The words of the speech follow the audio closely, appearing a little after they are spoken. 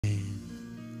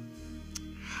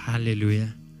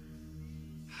Hallelujah.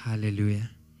 Hallelujah.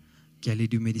 Ke a le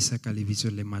dumedisa ka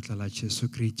lebitso le matla la Jesu.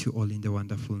 Greet you all in the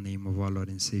wonderful name of our Lord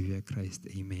and Savior Christ.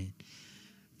 Amen.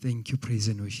 Thank you, praise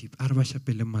and worship. Arba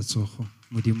shapele matsogo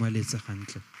modimo a letse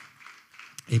gantle.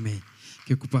 Amen.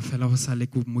 Ke kopa fela go sale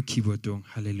ko mo keyboardong.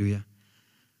 Hallelujah.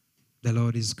 The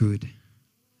Lord is good.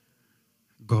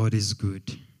 God is good.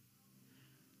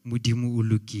 Modimo o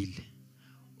lokile.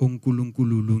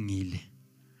 Onkulunkulu o lungile.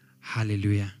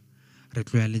 Hallelujah.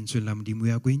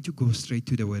 We are going to go straight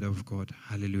to the word of God.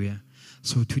 Hallelujah.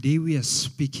 So today we are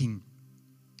speaking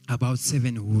about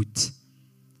sevenhood.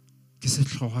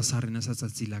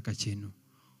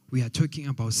 We are talking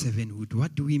about sevenhood.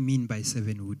 What do we mean by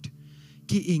sevenhood?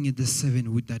 The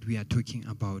sevenhood that we are talking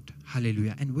about.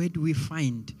 Hallelujah. And where do we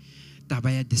find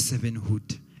the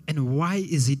sevenhood? And why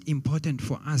is it important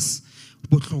for us?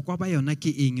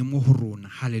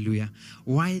 Hallelujah.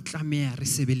 Why?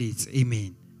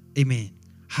 Amen. Amen.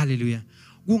 Hallelujah.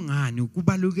 We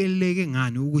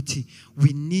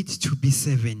need to be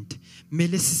servant.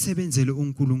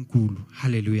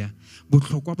 Hallelujah.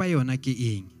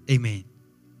 Amen.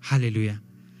 Hallelujah.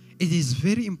 It is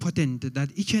very important that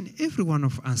each and every one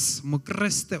of us,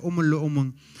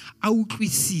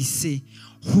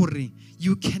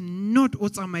 you cannot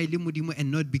and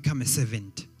not become a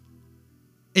servant.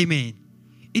 Amen.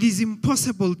 It is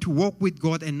impossible to walk with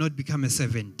God and not become a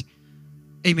servant.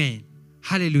 Amen.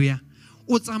 Hallelujah.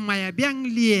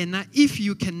 If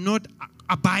you cannot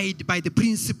abide by the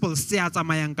principles,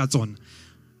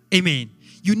 amen.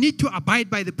 You need to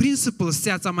abide by the principles.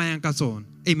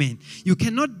 Amen. You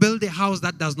cannot build a house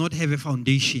that does not have a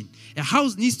foundation. A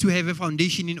house needs to have a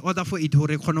foundation in order for it to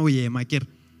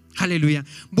hallelujah.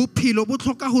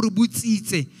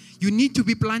 You need to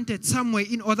be planted somewhere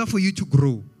in order for you to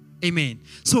grow. Amen.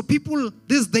 So people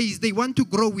these days, they want to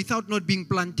grow without not being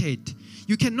planted.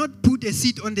 You cannot put a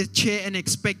seed on the chair and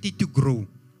expect it to grow.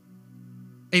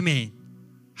 Amen.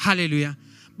 Hallelujah.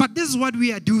 But this is what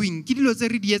we are doing.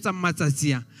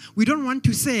 We don't want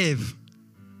to serve.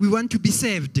 We want to be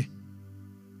served.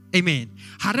 Amen.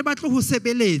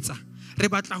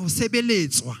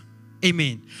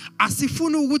 Amen.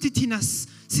 Asifuna ukuthi thina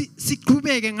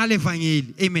siqhubeke ngale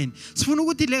evangeli. Amen. Sifuna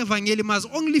ukuthi le evangeli must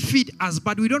only feed us,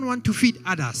 but we don't want to feed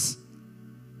others.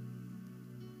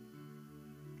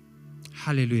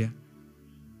 Hallelujah.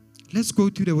 Let's go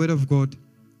to the word of God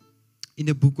in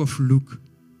the book of Luke,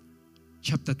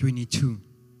 chapter 22.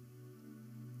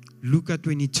 Luke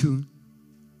 22.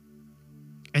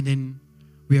 And then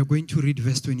we are going to read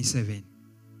verse 27.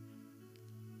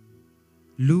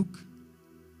 Luke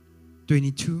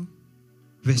 22,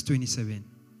 verse 27.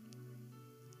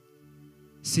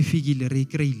 Sifigile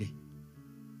rekreile.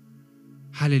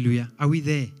 Hallelujah. Are we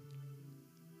there?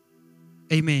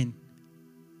 Amen.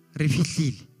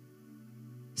 Refihlile.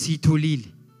 Sitholile.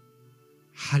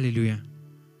 Hallelujah.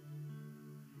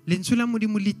 Lensula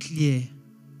modimo le clear.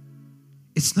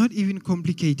 It's not even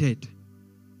complicated.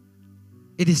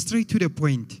 It is straight to the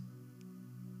point.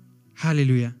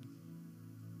 Hallelujah.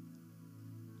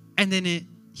 And then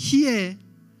here,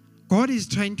 God is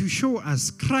trying to show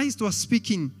us, Christ was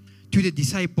speaking to the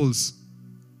disciples.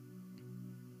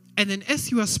 And then as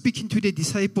he was speaking to the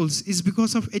disciples, it's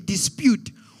because of a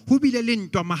dispute.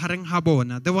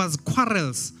 There was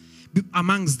quarrels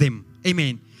amongst them.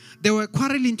 Amen. They were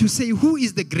quarreling to say, who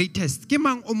is the greatest?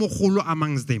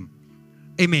 Amongst them.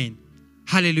 Amen.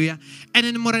 Hallelujah. And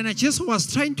then Morena Jesus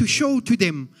was trying to show to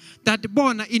them that,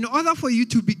 in order for you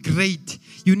to be great,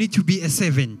 you need to be a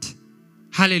servant.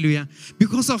 Hallelujah.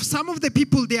 Because of some of the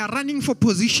people, they are running for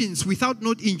positions without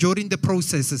not enjoying the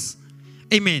processes.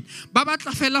 Amen. Baba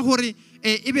tlafela hore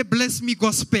ebe bless me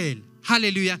gospel.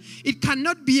 Hallelujah. It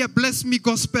cannot be a bless me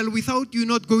gospel without you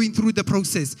not going through the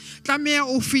process.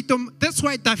 That's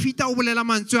why David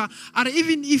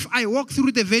even if I walk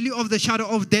through the valley of the shadow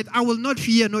of death, I will not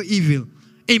fear no evil.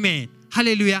 Amen.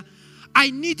 Hallelujah.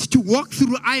 I need to walk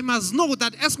through. I must know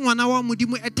that as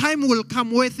a time will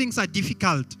come where things are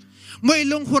difficult.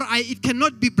 It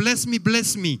cannot be bless me.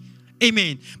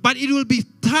 Amen. But it will be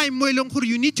time where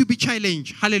you need to be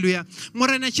challenged. Hallelujah.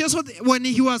 When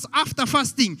he was after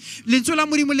fasting,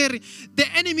 the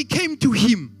enemy came to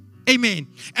him. Amen.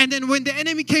 And then when the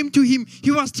enemy came to him,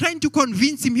 he was trying to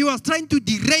convince him. He was trying to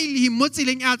derail him.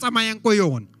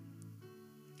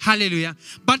 Hallelujah.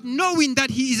 But knowing that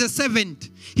he is a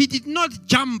servant, he did not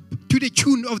jump to the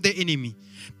tune of the enemy.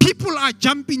 People are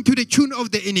jumping to the tune of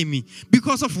the enemy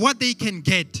because of what they can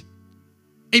get.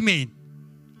 Amen.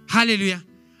 Hallelujah.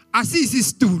 Assis is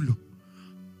stool.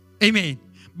 Amen.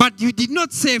 But you did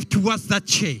not serve towards that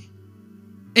chair.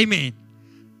 Amen.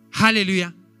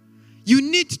 Hallelujah. You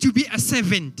need to be a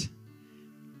servant.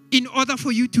 in order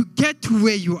for you to get to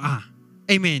where you are.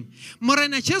 Amen.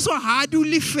 Morena Jesu ha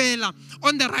dule fela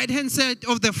on the right hand side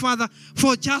of the Father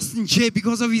for just nje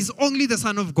because of he's only the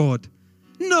Son of God.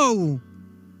 No.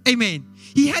 Amen.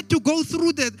 He had to go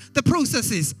through the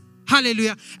processes.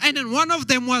 Hallelujah. And then one of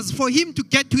them was for him to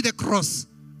get to the cross.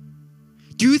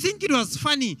 Do you think it was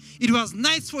funny? It was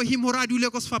nice for him hore a dule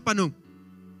ko sefapanong?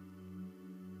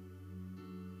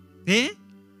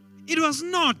 It was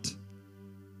not.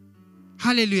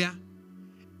 Hallelujah.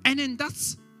 And then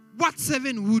that's what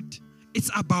servanthood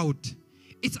is about.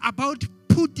 It's about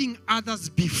putting others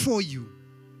before you.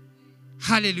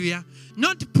 Hallelujah.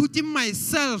 Not putting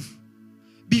myself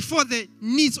before the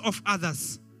needs of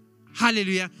others.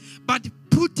 Hallelujah. But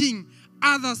putting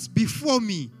others before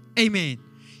me. Amen.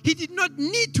 He did not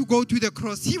need to go to the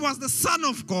cross. He was the Son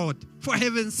of God, for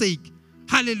heaven's sake.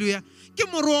 Hallelujah.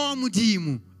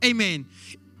 Amen.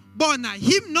 Bona,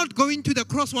 him not going to the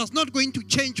cross was not going to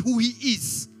change who he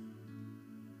is.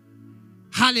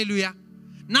 Hallelujah.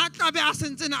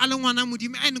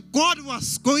 And God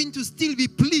was going to still be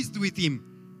pleased with him.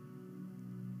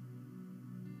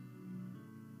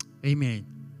 Amen.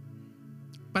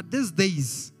 But these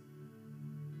days,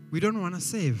 we don't want to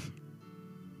save.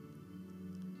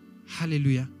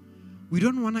 Hallelujah. We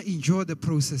don't want to enjoy the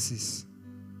processes.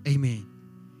 Amen.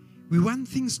 We want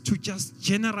things to just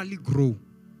generally grow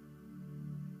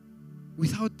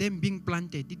without them being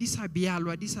planted.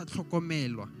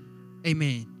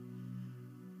 Amen.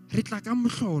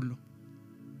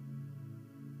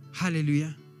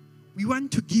 Hallelujah. We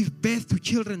want to give birth to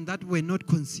children that were not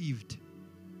conceived.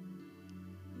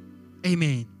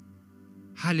 Amen.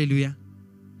 Hallelujah.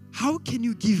 How can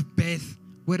you give birth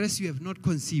whereas you have not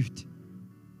conceived?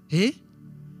 Eh?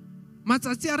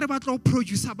 Matsatsi a re batla go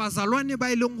produce bazalwane ba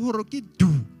ileng hore ke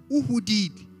du o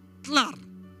hodile. Clar.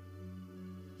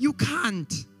 You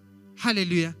can't.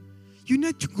 Hallelujah. You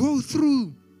need to go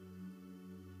through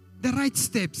the right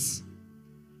steps.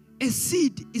 A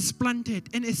seed is planted,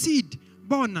 and a seed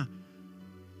born.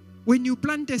 When you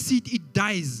plant a seed, it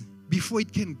dies before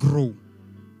it can grow.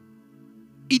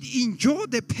 It enjoys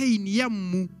the pain,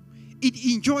 yammu. It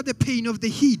enjoys the pain of the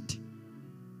heat.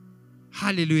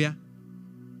 Hallelujah.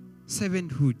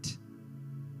 Servanthood.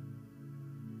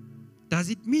 Does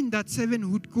it mean that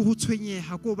servanthood ko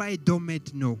ba a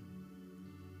doormat? No.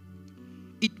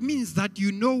 It means that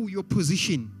you know your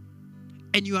position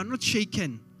and you are not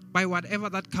shaken by whatever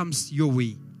that comes your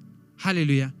way.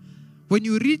 Hallelujah. When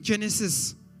you read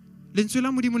Genesis,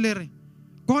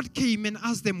 God came and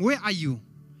asked them, where are you?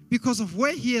 Because of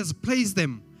where he has placed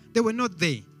them, they were not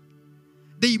there.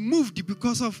 They moved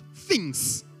because of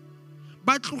things.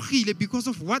 But because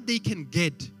of what they can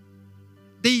get.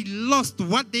 They lost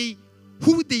who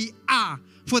they are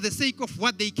for the sake of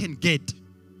what they can get.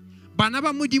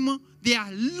 Banaba Mudimo, they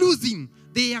are losing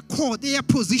their core, their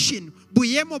position, for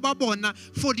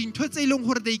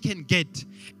the they can get.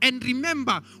 And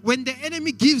remember, when the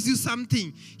enemy gives you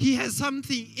something, he has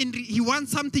something he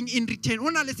wants something in return.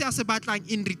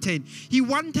 In return, he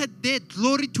wanted their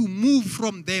glory to move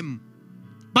from them,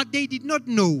 but they did not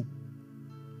know.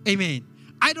 Amen.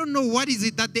 I don't know what is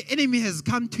it that the enemy has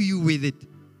come to you with it.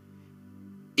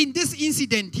 In this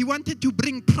incident, he wanted to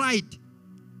bring pride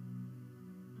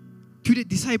to the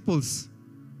disciples.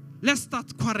 Let's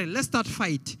start quarrel. Let's start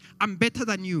fight. I'm better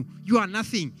than you. You are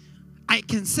nothing. I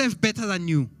can serve better than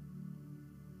you.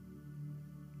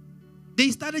 They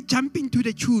started jumping to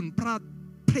the tune.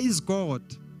 Praise God.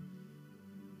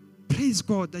 Praise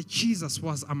God that Jesus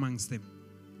was amongst them.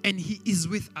 And he is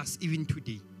with us even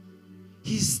today.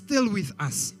 He's still with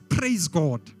us. Praise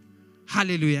God.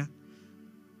 Hallelujah.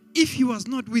 If he was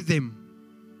not with them,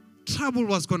 trouble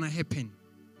was going to happen.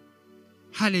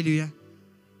 Hallelujah.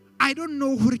 I don't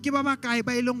know.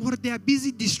 They are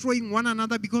busy destroying one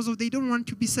another because they don't want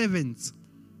to be servants.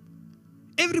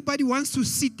 Everybody wants to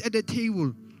sit at the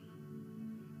table.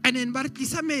 And then, but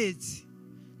scared.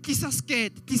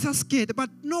 But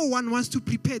no one wants to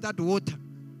prepare that water.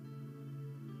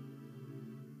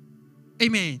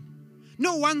 Amen.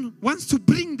 No one wants to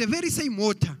bring the very same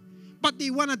water, but they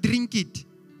want to drink it.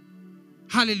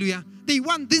 Hallelujah. They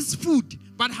want this food,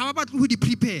 but how about who they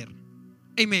prepare?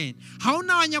 Amen. How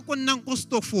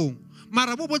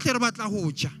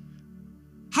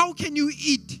can you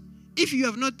eat if you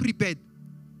have not prepared?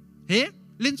 A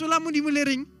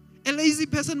lazy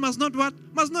person must not what?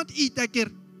 Must not eat.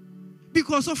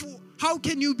 Because of how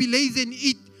can you be lazy and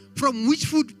eat? From which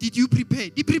food did you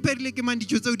prepare?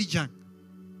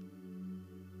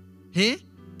 Hey?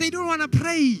 They don't want to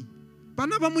pray.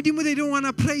 They don't want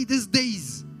to pray these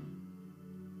days.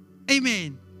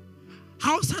 Amen.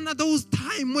 How sana those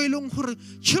time where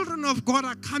children of God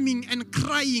are coming and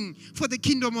crying for the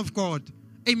kingdom of God.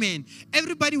 Amen.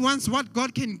 Everybody wants what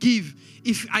God can give.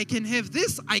 If I can have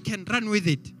this, I can run with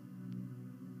it.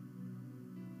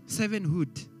 Sevenhood.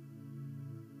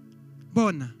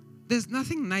 Bona, there's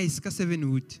nothing nice ka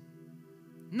sevenhood.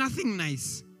 Nothing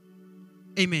nice.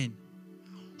 Amen.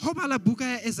 Hobala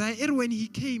buka Isaiah, when he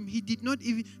came, he did not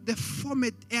even, the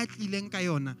format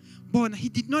Bona, he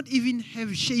did not even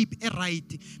have shape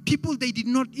right. People, they did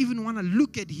not even want to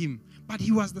look at him, but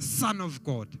he was the Son of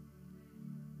God.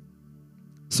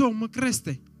 So,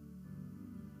 Mokreste,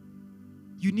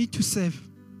 you need to serve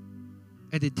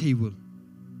at the table.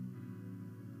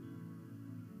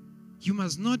 You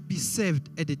must not be served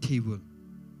at the table.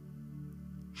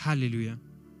 Hallelujah.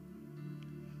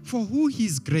 For who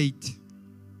is great?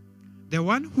 The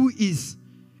one who is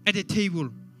at the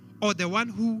table or the one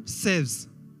who serves?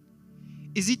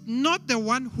 Is it not the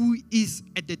one who is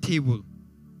at the table?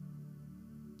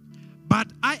 But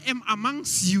I am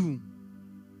amongst you,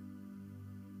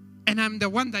 and I'm the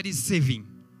one that is serving.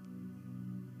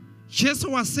 Jesus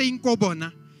was saying,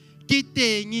 Kobona,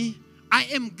 I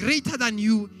am greater than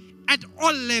you at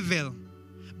all level,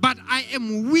 but I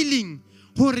am willing,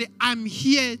 I'm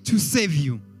here to save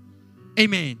you.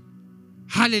 Amen.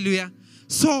 Hallelujah.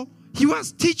 So he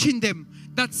was teaching them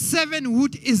that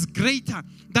servanthood is greater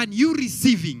than you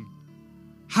receiving.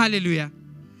 Hallelujah.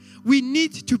 We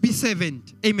need to be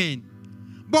servant. Amen.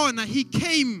 Bona, he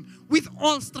came with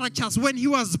all structures. When he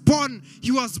was born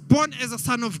as a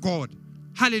son of God.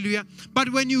 Hallelujah. But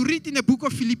when you read in the book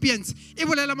of Philippians,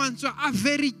 are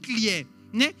very clear.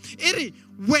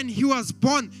 When he was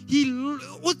born,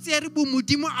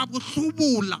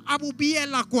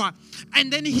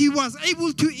 and then he was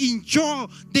able to enjoy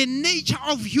the nature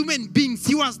of human beings.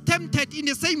 He was tempted in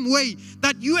the same way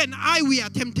that you and I, we are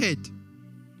tempted.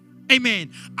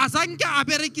 Amen. Azanka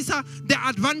aberekisa the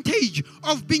advantage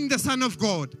of being the Son of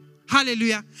God.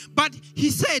 Hallelujah. But he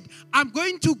said, I'm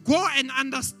going to go and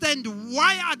understand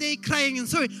why are they crying and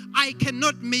so I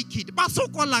cannot make it.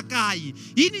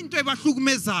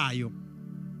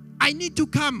 I need to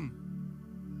come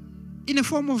in a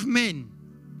form of man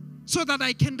so that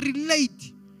I can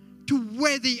relate to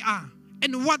where they are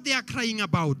and what they are crying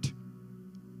about.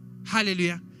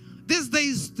 Hallelujah. These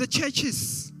days, the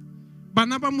churches,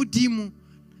 Banaba Mudimu,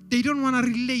 they don't want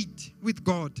to relate with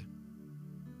God.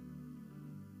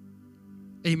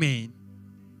 Amen.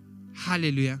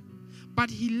 Hallelujah. But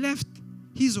he left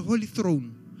his holy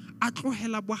throne.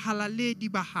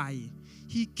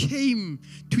 He came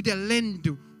to the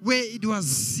land where it was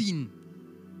sin.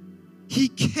 He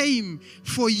came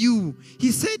for you.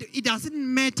 He said, it doesn't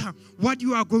matter what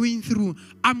you are going through.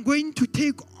 I'm going to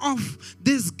take off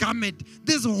this garment,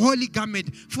 this holy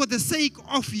garment, for the sake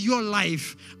of your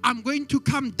life. I'm going to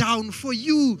come down for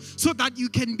you so that you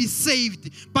can be saved.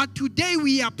 But today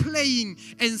we are playing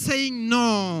and saying,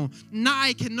 no, now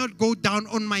I cannot go down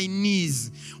on my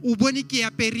knees.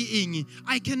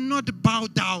 I cannot bow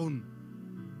down.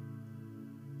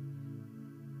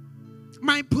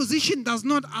 My position does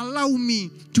not allow me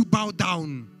to bow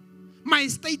down. My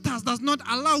status does not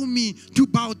allow me to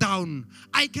bow down.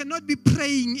 I cannot be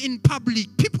praying in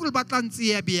public. People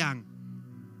batlansi.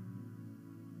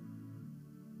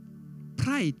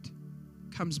 Pride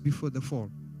comes before the fall.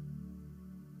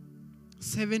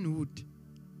 Servanthood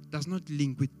does not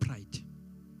link with pride.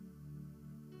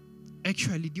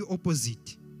 Actually, the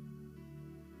opposite.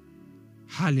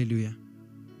 Hallelujah.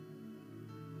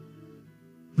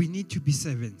 We need to be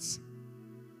servants.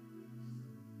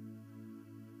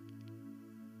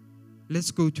 Let's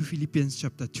go to Philippians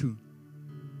chapter 2,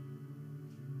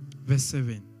 verse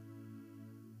 7.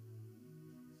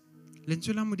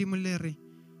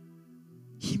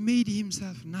 He made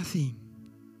himself nothing.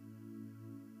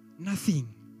 Nothing.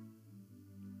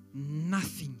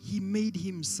 Nothing. He made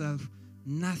himself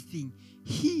nothing.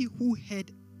 He who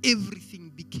had everything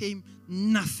became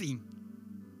nothing.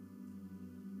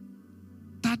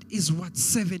 That is what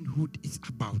servanthood is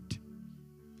about.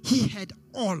 He had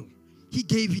all. He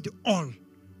gave it all.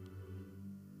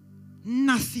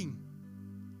 Nothing.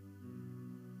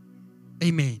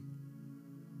 Amen.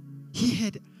 He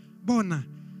had, Bona,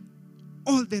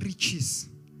 all the riches,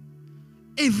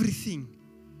 everything,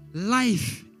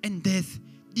 life and death.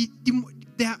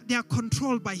 They are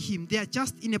controlled by him. They are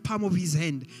just in the palm of his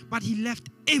hand. But he left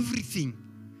everything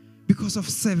because of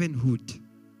servanthood.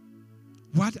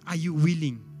 What are you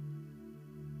willing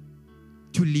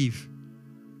to live?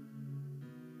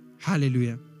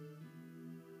 Hallelujah.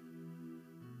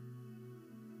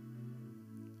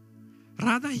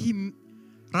 Rather he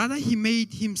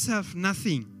made himself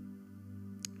nothing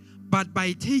but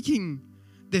by taking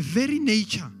the very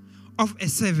nature of a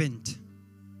servant.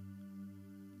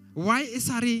 Why is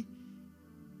the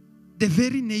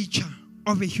very nature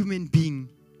of a human being?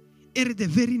 It is the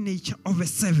very nature of a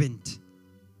servant.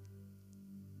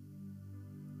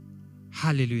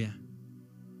 Hallelujah.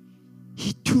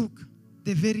 He took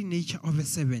the very nature of a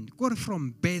servant. God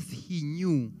from birth, he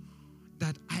knew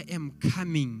that I am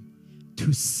coming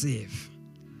to serve.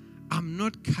 I'm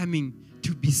not coming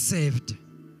to be served.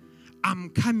 I'm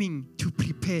coming to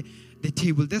prepare the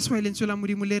table. That's why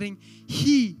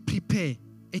he prepared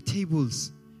a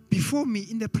tables before me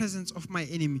in the presence of my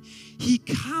enemy. He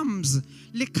comes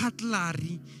le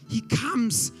cutlery. He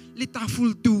comes le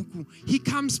tafultuku. He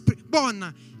comes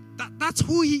bona. That's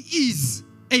who he is.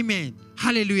 Amen.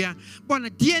 Hallelujah. Bona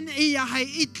DNA ya hai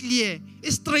it clear.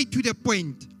 It's straight to the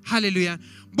point. Hallelujah.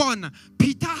 Bona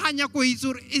Peter hanyako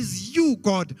is you,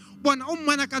 God. Bona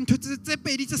umana kanto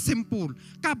it's simple.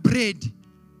 Ka bread.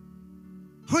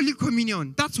 Holy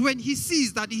Communion. That's when he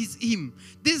sees that he's him.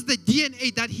 This is the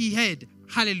DNA that he had.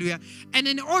 Hallelujah. And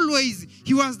then always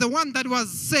he was the one that was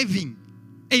saving.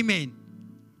 Amen.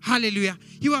 Hallelujah.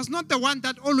 He was not the one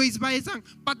that always by his song,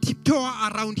 but tiptoe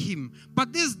around him.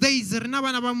 But these days,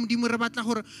 everyone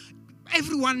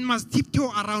must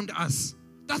tiptoe around us.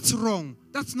 That's wrong.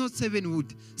 That's not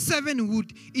servanthood.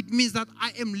 Servanthood, it means that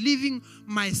I am living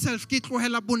myself. And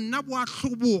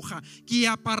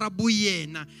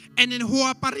then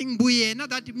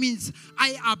that means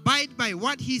I abide by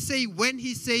what he say, when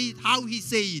he say it, how he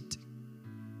say it.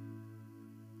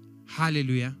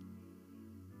 Hallelujah.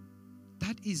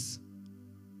 That is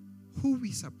who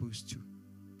we're supposed to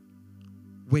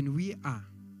when we are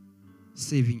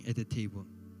serving at the table.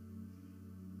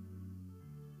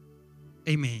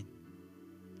 Amen.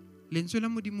 Lentswe la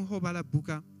Modimo ho bala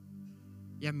buka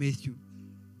ya Matthew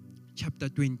chapter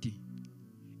 20.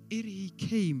 He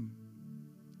came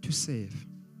to serve.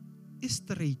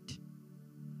 Straight.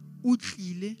 O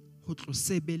tlile ho tlo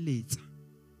sebeletsa.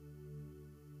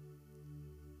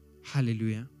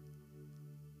 Hallelujah.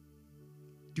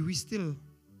 Do we still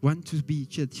want to be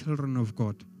children of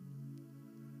God?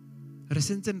 Re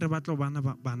sentse re batla bana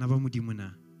ba Modimo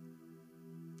na.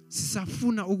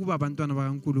 Sisafuna ukuba abantwana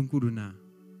bakaNkulunkulu na.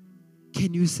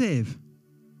 Can you serve?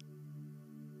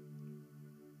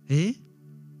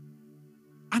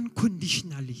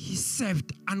 Unconditionally. He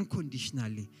served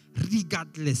unconditionally,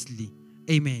 regardlessly.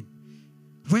 Amen.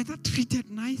 Whether treated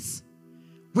nice,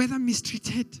 whether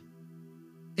mistreated.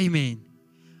 Amen.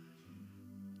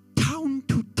 Town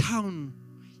to town,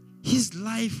 his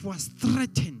life was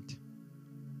threatened.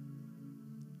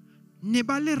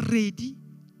 Nebale ready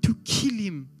to kill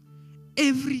him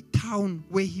every town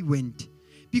where he went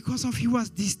because of he was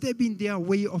disturbing their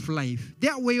way of life.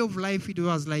 Their way of life, it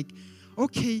was like,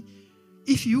 okay,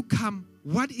 if you come,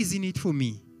 what is in it for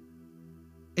me?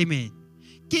 Amen.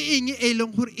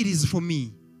 It is for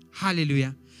me.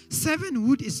 Hallelujah.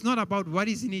 Servanthood is not about what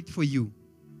is in it for you.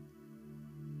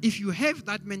 If you have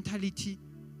that mentality,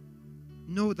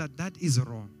 know that that is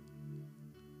wrong.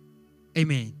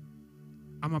 Amen.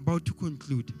 I'm about to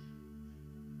conclude.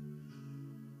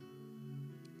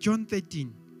 John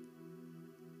 13.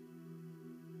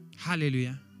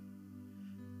 Hallelujah.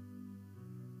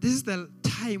 This is the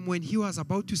time when he was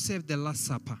about to serve the Last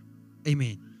Supper.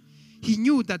 Amen. He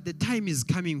knew that the time is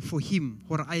coming for him.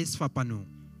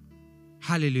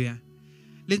 Hallelujah.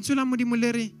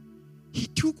 He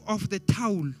took off the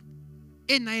towel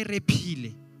and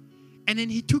then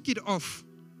he took it off.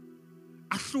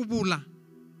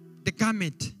 The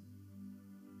garment.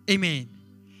 Amen.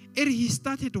 And he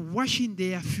started washing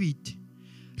their feet.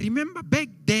 Remember back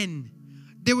then,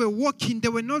 they were walking, they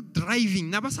were not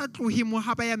driving. And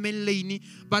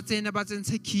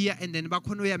then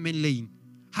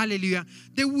hallelujah.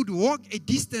 They would walk a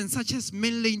distance such as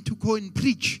main lane to go and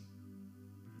preach.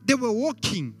 They were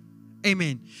walking.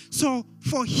 Amen. So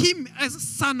for him as a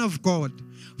son of God,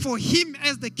 for him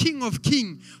as the King of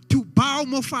Kings, to bow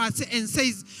mofase and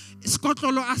says,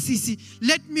 Skotlolo Asisi,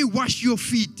 let me wash your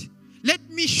feet. Let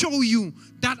me show you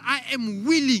that I am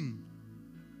willing.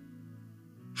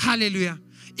 Hallelujah.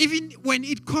 Even when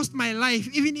it cost my life,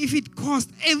 even if it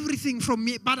cost everything from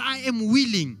me, but I am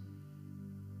willing.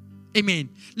 Amen.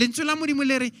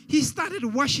 He started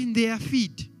washing their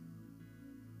feet.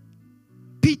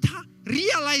 Peter,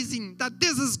 realizing that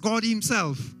this is God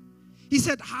himself, he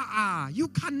said, you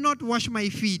cannot wash my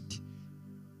feet.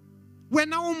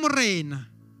 When I'm rain,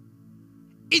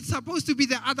 it's supposed to be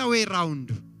the other way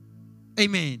around.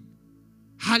 Amen.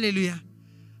 Hallelujah.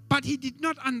 But he did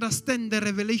not understand the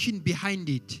revelation behind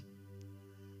it.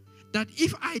 That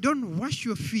if I don't wash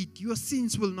your feet, your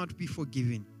sins will not be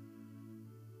forgiven.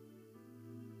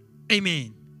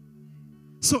 Amen.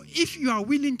 So if you are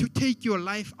willing to take your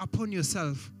life upon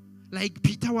yourself, like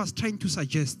Peter was trying to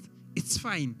suggest, it's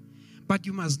fine. But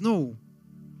you must know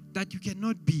that you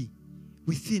cannot be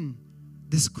within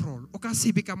the scroll.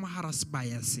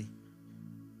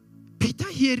 Peter,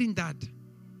 hearing that,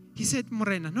 he said,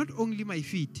 Morena, not only my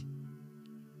feet,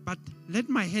 but let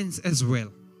my hands as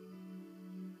well.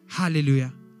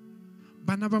 Hallelujah.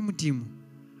 Banaba Mudimu,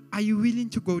 are you willing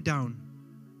to go down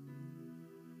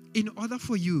in order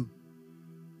for you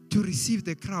to receive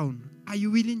the crown? Are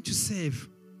you willing to serve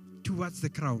towards the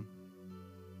crown?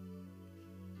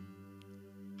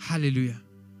 Hallelujah.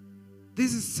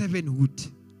 This is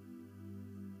servanthood.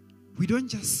 We don't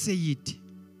just say it,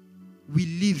 we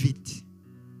live it.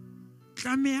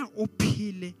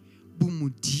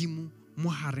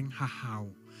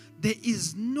 There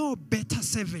is no better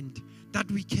servant that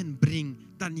we can bring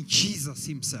than Jesus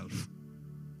himself.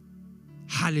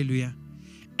 Hallelujah.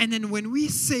 And then when we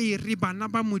say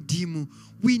Ribanaba Mudimu,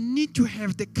 we need to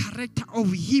have the character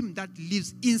of him that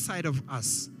lives inside of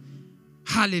us.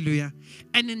 Hallelujah.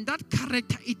 And in that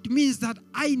character, it means that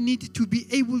I need to be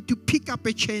able to pick up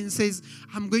a chair and says,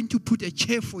 I'm going to put a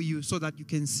chair for you so that you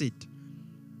can sit.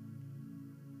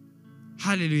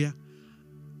 Hallelujah.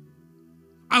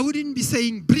 I wouldn't be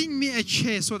saying, bring me a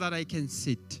chair so that I can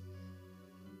sit.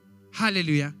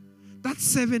 Hallelujah.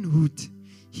 That's servanthood.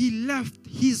 He left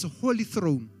his holy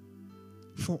throne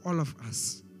for all of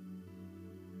us.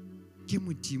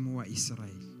 Kgomotso wa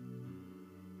Israel.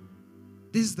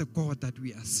 This is the God that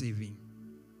we are serving.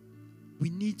 We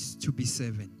need to be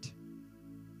servant.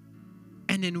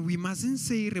 And then we mustn't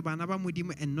say Rebanaba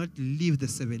Mudimu and not live the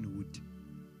servanthood.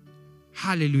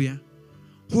 Hallelujah.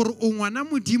 When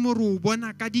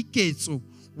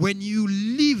you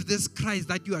live this Christ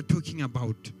that you are talking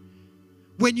about,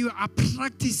 when you are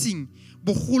practicing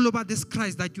this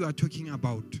Christ that you are talking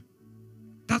about,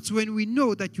 that's when we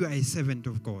know that you are a servant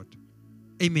of God.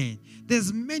 Amen.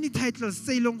 There's many titles,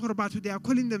 they are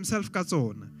calling themselves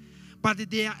Kazona, but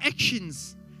their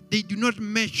actions, they do not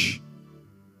match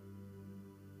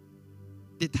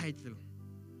the title.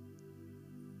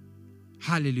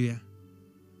 Hallelujah.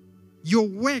 Your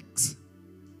works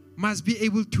must be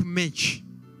able to match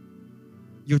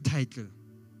your title.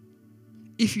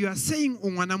 If you are saying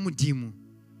Ongwana Mudimu,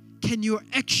 can your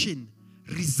action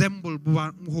resemble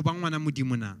Ngwana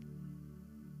Mudimu na?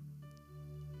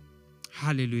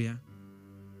 Hallelujah.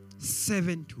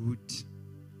 Servanthood,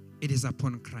 it is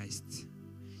upon Christ.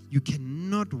 You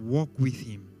cannot walk with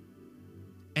him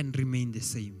and remain the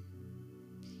same.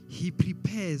 He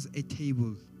prepares a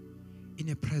table in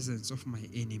the presence of my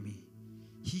enemy.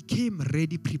 He came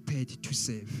ready, prepared to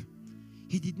serve.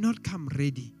 He did not come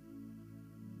ready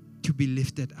to be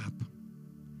lifted up.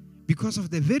 Because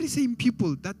of the very same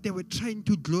people that they were trying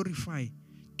to glorify,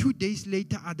 2 days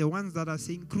later are the ones that are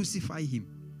saying, crucify him.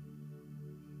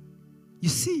 You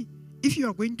see, if you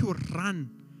are going to run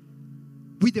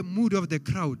with the mood of the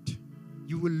crowd,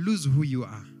 you will lose who you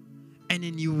are. And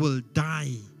then you will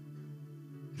die.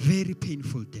 Very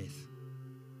painful death.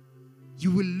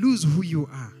 You will lose who you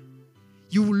are.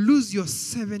 You will lose your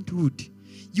servanthood.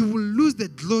 You will lose the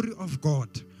glory of God.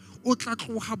 And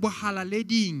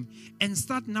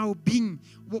start now being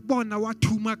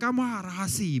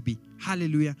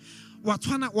hallelujah.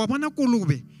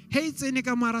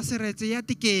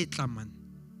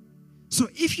 So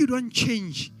if you don't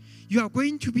change, you are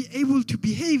going to be able to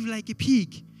behave like a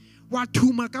pig.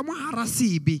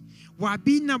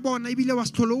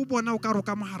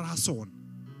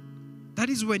 That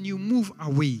is when you move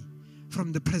away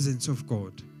from the presence of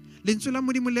God.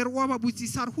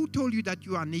 Who told you that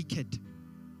you are naked?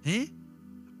 Eh?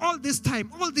 All this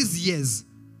time, all these years,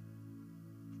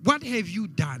 what have you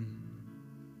done?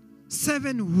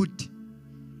 Servanthood,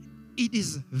 it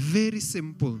is very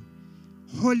simple.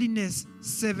 Holiness,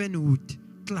 servanthood,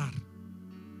 clar.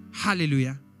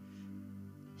 Hallelujah.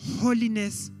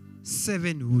 Holiness,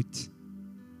 servanthood.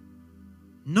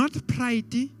 Not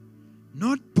pride,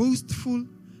 not boastful,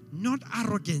 not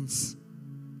arrogance.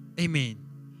 Amen.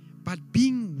 But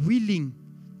being willing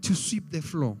to sweep the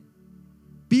floor.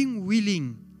 Being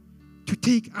willing to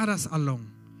take others along.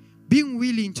 Being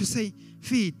willing to say,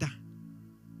 Fita.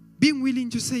 Being willing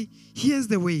to say, here's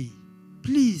the way.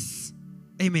 Please.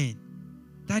 Amen.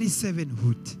 That is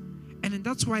servanthood. And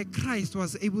that's why Christ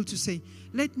was able to say,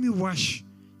 let me wash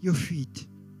your feet.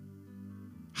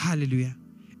 Hallelujah.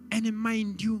 And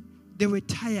mind you, they were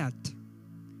tired.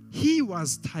 He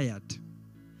was tired.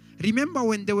 Remember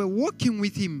when they were walking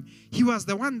with him, he was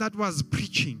the one that was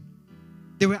preaching.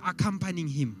 They were accompanying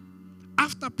him.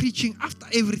 After preaching, after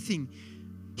everything,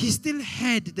 he still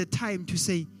had the time to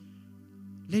say,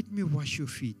 let me wash your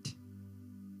feet.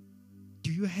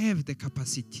 Do you have the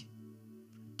capacity?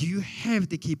 Do you have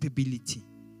the capability?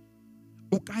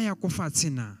 Okaya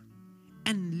kofatsina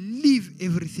and leave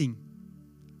everything.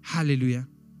 Hallelujah.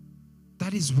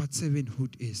 That is what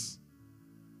servanthood is.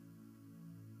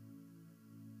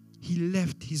 He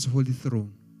left his holy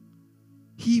throne.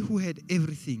 He who had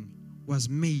everything was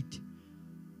made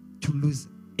to lose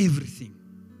everything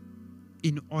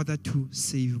in order to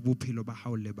save bophelo ba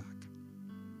hao le baka.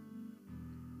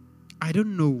 I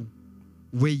don't know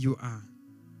where you are,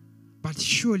 but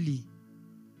surely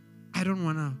I don't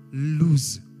want to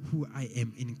lose who I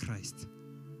am in Christ.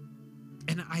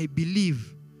 And I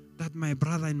believe that my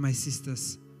brother and my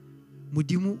sisters,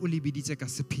 Mudimu ulibiditse ka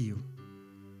sepheo.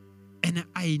 And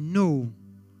I know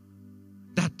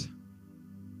that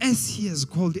as He has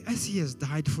called, as He has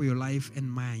died for your life and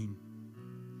mine,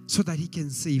 so that He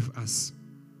can save us,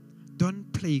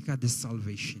 don't plague at this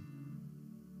salvation.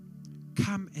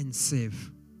 Come and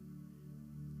serve.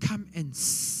 Come and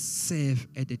serve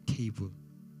at the table.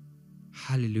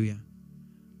 Hallelujah.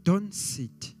 Don't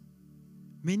sit.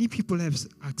 Many people have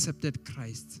accepted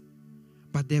Christ,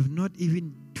 but they have not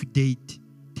even to date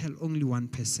tell only one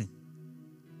person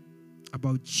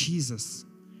about Jesus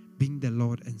being the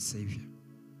Lord and Savior.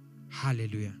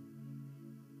 Hallelujah.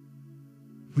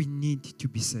 We need to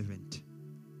be servant.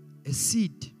 A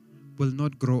seed will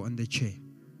not grow on the chair.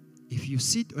 If you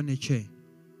sit on a chair,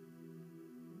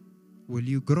 will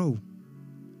you grow?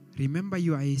 Remember,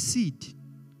 you are a seed,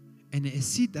 and a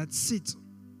seed that sits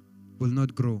will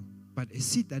not grow, but a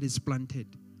seed that is planted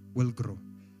will grow.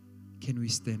 Can we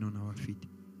stand on our feet?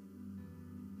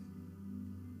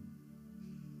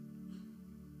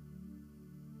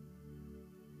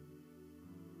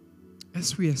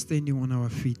 As we are standing on our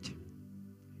feet,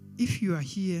 if you are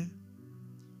here,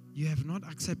 you have not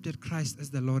accepted Christ as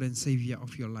the Lord and Savior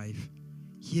of your life,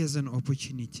 here's an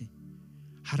opportunity.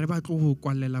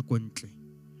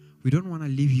 We don't want to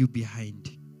leave you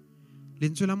behind.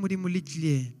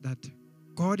 That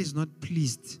God is not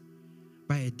pleased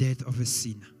by a death of a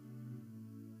sinner.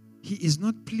 He is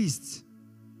not pleased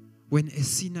when a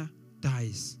sinner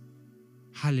dies.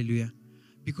 Hallelujah.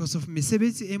 Because of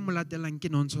mesebetsi e molatelang ke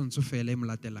nontsonso fela e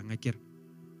molatelang akere.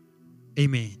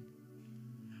 Amen.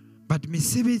 But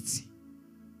mesebetsi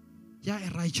ya a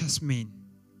righteous man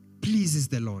pleases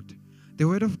the Lord. The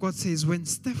word of God says when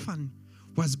Stephen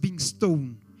was being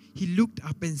stoned, he looked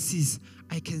up and says,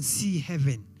 I can see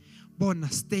heaven. Bona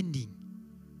standing.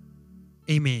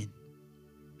 Amen.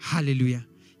 Hallelujah.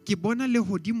 Ke bona le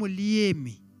hodimo le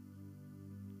eme.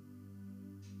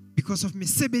 Because of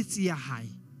mesebetsi ya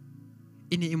hae.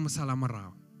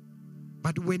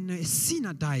 But when a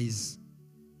sinner dies,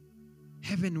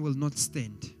 heaven will not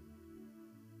stand.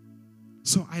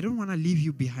 So I don't want to leave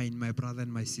you behind, my brother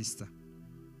and my sister.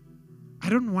 I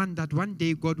don't want that one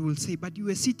day God will say, but you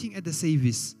were sitting at the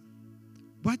service.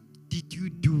 What did you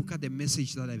do with the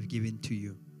message that I've given to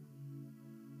you?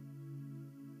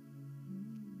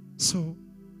 So,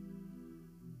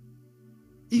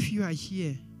 if you are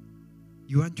here,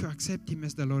 you want to accept Him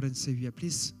as the Lord and Savior,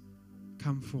 please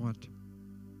come forward.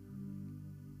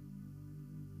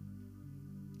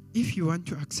 If you want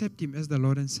to accept Him as the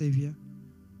Lord and Savior,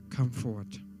 come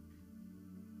forward.